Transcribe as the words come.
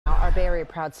Our Bay Area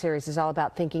Proud series is all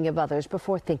about thinking of others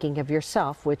before thinking of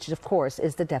yourself, which, of course,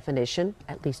 is the definition,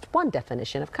 at least one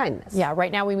definition, of kindness. Yeah, right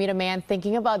now we meet a man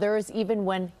thinking of others even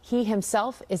when he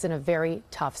himself is in a very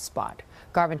tough spot.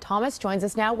 Garvin Thomas joins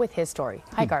us now with his story.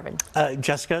 Hi, Garvin.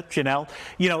 Jessica, Janelle,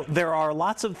 you know, there are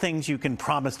lots of things you can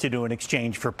promise to do in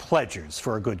exchange for pledges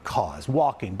for a good cause.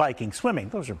 Walking, biking, swimming,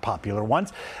 those are popular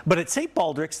ones. But at St.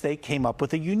 Baldrick's, they came up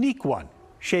with a unique one: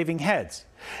 shaving heads.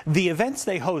 The events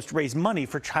they host raise money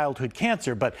for childhood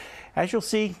cancer, but as you'll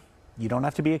see, you don't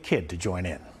have to be a kid to join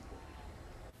in.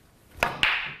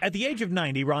 At the age of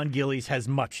 90, Ron Gillies has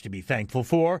much to be thankful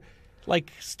for,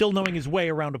 like still knowing his way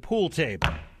around a pool table,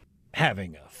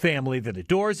 having a family that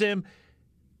adores him,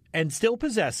 and still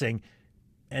possessing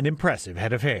an impressive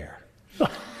head of hair.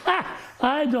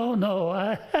 I don't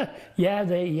know.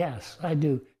 Yes, I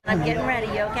do. I'm getting ready,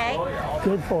 you okay?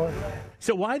 Good for it.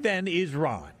 So why then is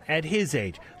Ron, at his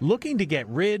age, looking to get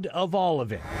rid of all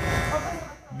of it?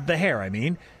 The hair, I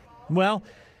mean. Well,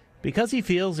 because he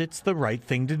feels it's the right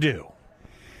thing to do.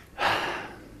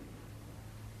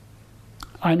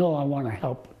 I know I want to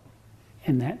help,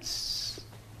 and that's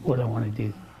what I want to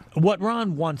do. What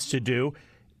Ron wants to do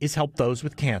is help those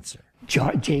with cancer.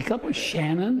 Jacob,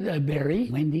 Shannon, Barry,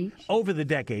 Wendy. Over the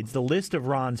decades, the list of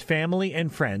Ron's family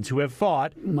and friends who have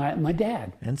fought, my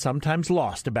dad, and sometimes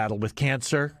lost a battle with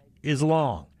cancer is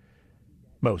long.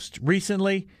 Most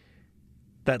recently,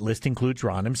 that list includes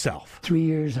Ron himself. 3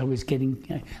 years I went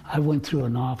through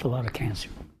an awful lot of cancer.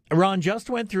 Ron just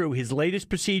went through his latest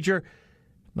procedure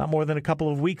not more than a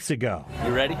couple of weeks ago.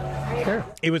 You ready? Sure.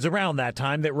 It was around that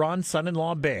time that Ron's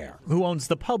son-in-law, Bear, who owns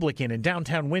the Public Inn in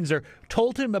downtown Windsor,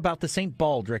 told him about the St.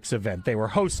 Baldrick's event they were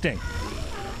hosting.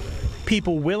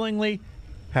 People willingly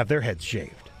have their heads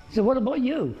shaved. He said, "What about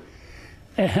you?"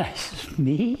 And I said,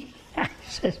 "Me?" I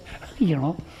said, "You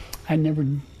know, I never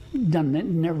done that,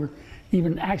 never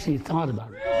even actually thought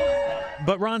about it."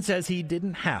 But Ron says he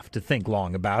didn't have to think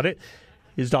long about it.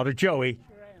 His daughter, Joey,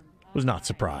 was not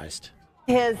surprised.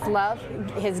 His love,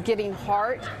 his giving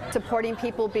heart, supporting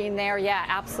people, being there, yeah,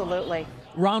 absolutely.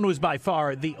 Ron was by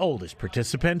far the oldest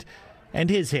participant, and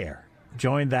his hair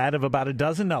joined that of about a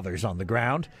dozen others on the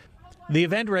ground. The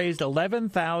event raised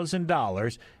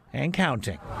 $11,000 and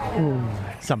counting.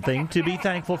 Something to be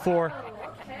thankful for,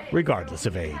 regardless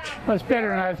of age. That's better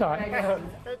than I thought.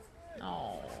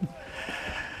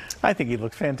 I think he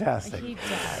looks fantastic. He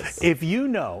does. If you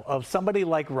know of somebody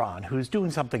like Ron who's doing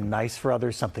something nice for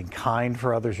others, something kind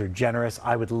for others, or generous,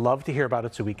 I would love to hear about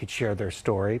it so we could share their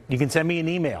story. You can send me an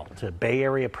email to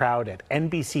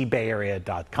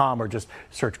bayareaproud@nbcbayarea.com or just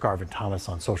search Garvin Thomas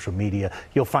on social media.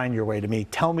 You'll find your way to me.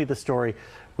 Tell me the story.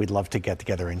 We'd love to get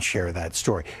together and share that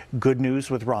story. Good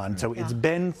news with Ron. So it's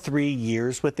been 3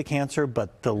 years with the cancer,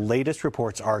 but the latest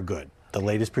reports are good. The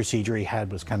latest procedure he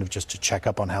had was kind of just to check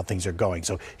up on how things are going.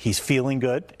 So he's feeling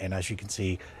good, and as you can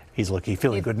see, he's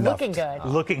feeling good enough. Looking good.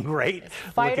 Looking great.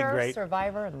 Fighter, looking great,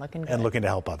 survivor, and looking good. and looking to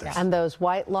help others. And those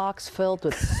white locks filled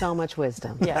with so much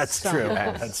wisdom. Yes, That's so true.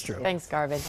 much. That's true. Thanks, Garvin.